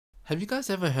Have you guys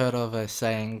ever heard of a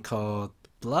saying called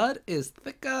blood is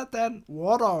thicker than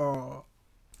water?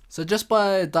 So just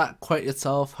by that quote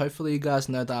itself, hopefully you guys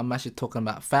know that I'm actually talking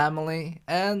about family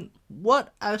and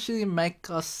what actually makes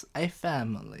us a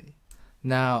family.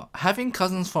 Now, having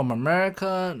cousins from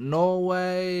America,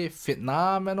 Norway,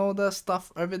 Vietnam and all that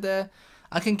stuff over there,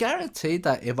 I can guarantee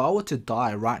that if I were to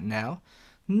die right now,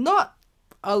 not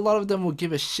a lot of them will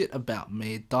give a shit about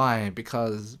me dying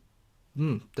because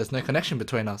there's no connection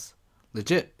between us.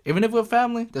 Legit. Even if we're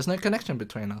family, there's no connection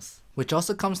between us. Which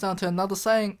also comes down to another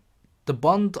saying, the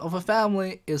bond of a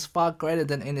family is far greater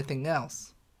than anything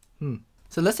else.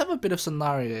 So let's have a bit of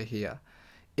scenario here.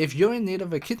 If you're in need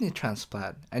of a kidney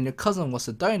transplant and your cousin was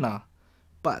a donor,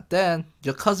 but then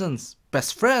your cousin's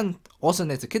best friend also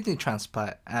needs a kidney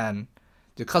transplant and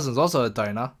your cousin's also a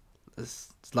donor,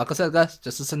 like I said guys,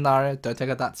 just a scenario, don't take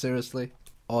it that seriously.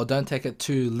 Or don't take it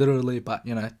too literally, but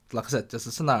like I said, just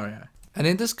a scenario. And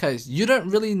in this case, you don't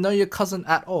really know your cousin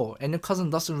at all, and your cousin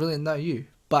doesn't really know you.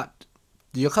 But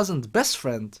your cousin's best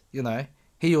friend,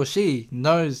 he or she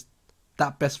knows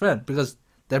that best friend because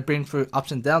they've been through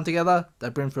ups and downs together,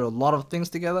 they've been through a lot of things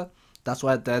together, that's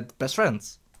why they're best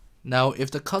friends. Now, if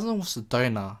the cousin was a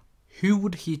donor, who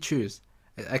would he choose?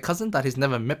 A cousin that he's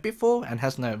never met before and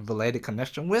has no related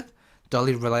connection with,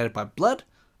 only related by blood?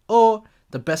 Or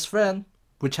the best friend,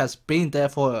 which has been there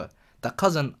for the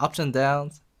cousin ups and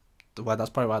downs? Well, that's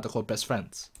probably why they're called best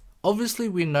friends. Obviously,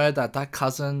 we know that that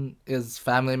cousin is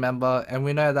family member, and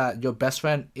we know that your best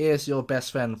friend is your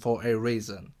best friend for a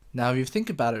reason. Now, if you think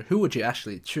about it, who would you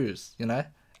actually choose?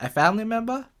 A family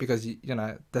member? Because,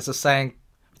 there's a saying,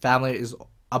 family is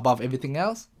above everything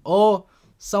else? Or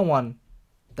someone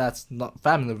that's not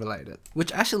family related?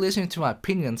 Which actually leads me to my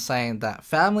opinion saying that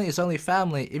family is only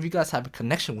family if you guys have a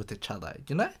connection with each other,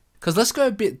 Because let's go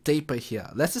a bit deeper here.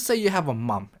 Let's just say you have a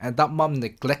mum, and that mum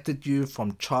neglected you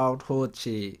from childhood.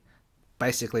 She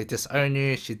basically disowned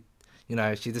you. She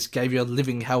just gave you a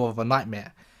living hell of a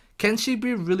nightmare. Can she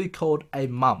be really called a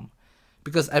mum?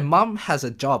 Because a mum has a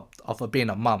job of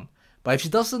being a mum. But if she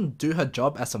doesn't do her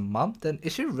job as a mum, then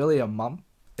is she really a mum?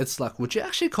 It's like, would you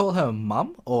actually call her a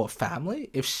mum or family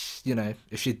if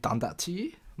she'd done that to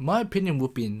you? My opinion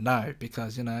would be no,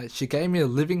 because she gave me a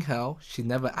living hell, she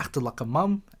never acted like a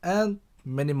mum, and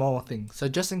many more things. So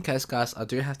just in case guys, I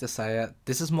do have to say it,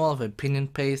 this is more of an opinion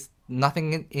piece.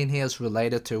 Nothing in here is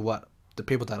related to what the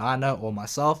people that I know or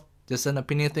myself, just an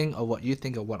opinion thing of what you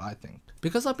think or what I think.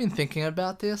 Because I've been thinking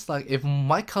about this, like if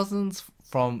my cousins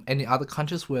from any other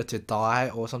countries were to die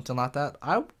or something like that,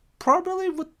 I probably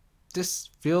would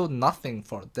just feel nothing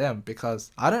for them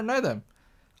because I don't know them.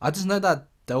 I just know that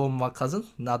they were my cousins,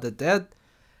 now they're dead,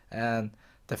 and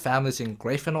the family's in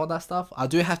grief and all that stuff. I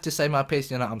do have to say my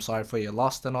piece, I'm sorry for your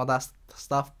loss and all that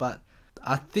stuff, but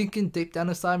I think in deep down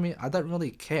inside me, I don't really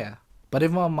care. But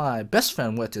if my best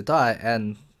friend were to die,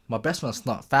 and my best friend's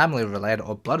not family related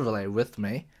or blood related with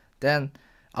me, then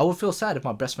I would feel sad if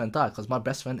my best friend died, because my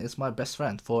best friend is my best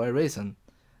friend for a reason.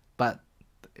 But,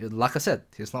 like I said,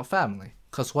 he's not family.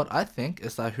 Because what I think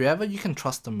is that whoever you can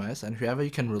trust the most and whoever you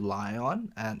can rely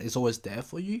on and is always there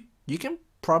for you, you can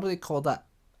probably call that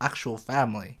actual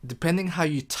family. Depending how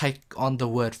you take on the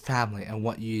word family and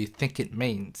what you think it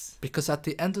means. Because at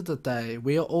the end of the day,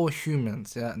 we are all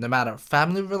humans. No matter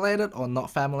family related or not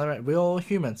family related, we're all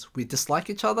humans. We dislike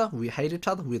each other, we hate each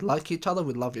other, we like each other,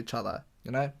 we love each other.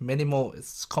 Many more.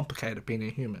 It's complicated being a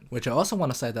human. Which I also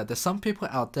want to say that there's some people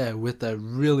out there with a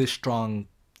really strong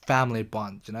family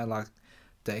bond, like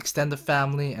the extended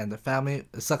family and the family,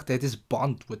 it's like they just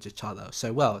bond with each other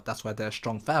so well. That's why they're a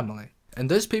strong family.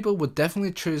 And those people would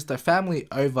definitely choose their family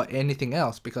over anything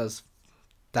else because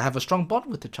they have a strong bond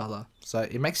with each other. So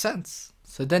it makes sense.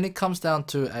 So then it comes down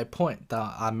to a point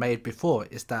that I made before,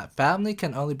 is that family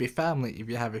can only be family if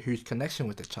you have a huge connection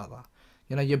with each other.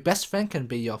 Your best friend can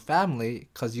be your family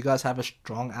because you guys have a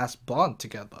strong ass bond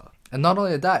together. And not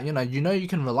only that, you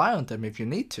can rely on them if you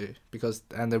need to,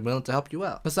 and they're willing to help you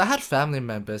out. Because I had family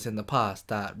members in the past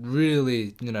that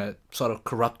really, sort of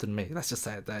corrupted me. Let's just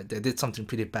say that they did something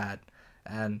pretty bad.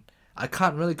 And I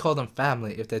can't really call them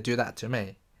family if they do that to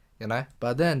me,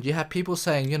 But then you have people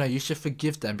saying, you should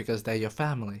forgive them because they're your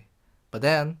family. But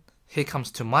then, here comes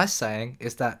to my saying,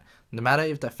 is that no matter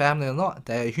if they're family or not,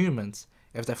 they're humans.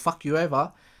 If they fuck you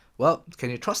over, well, can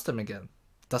you trust them again?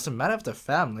 Doesn't matter if they're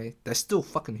family, they're still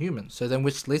fucking human. So then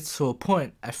which leads to a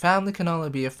point, a family can only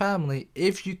be a family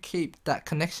if you keep that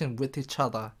connection with each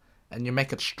other and you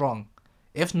make it strong.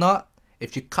 If not,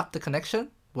 if you cut the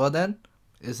connection, well then,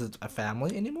 is it a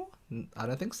family anymore? I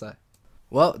don't think so.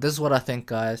 Well, this is what I think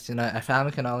guys, a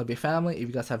family can only be family if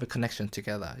you guys have a connection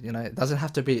together. It doesn't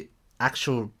have to be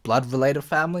actual blood related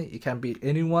family. It can be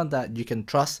anyone that you can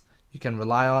trust, you can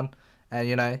rely on,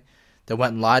 and they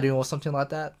won't lie to you or something like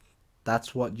that.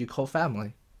 That's what you call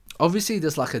family. Obviously,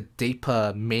 there's like a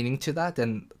deeper meaning to that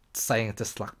than saying it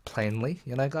just like plainly,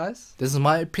 guys. This is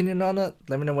my opinion on it.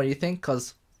 Let me know what you think,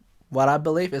 because what I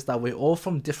believe is that we're all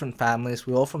from different families,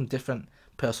 we're all from different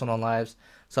personal lives.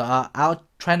 So our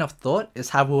train of thought is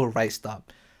how we were raised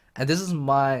up. And this is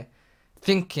my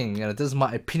thinking, this is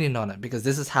my opinion on it, because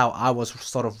this is how I was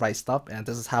sort of raised up, and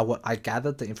this is how what I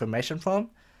gathered the information from,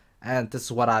 and this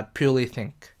is what I purely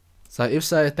think. So if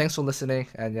so, thanks for listening,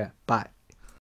 and yeah, bye.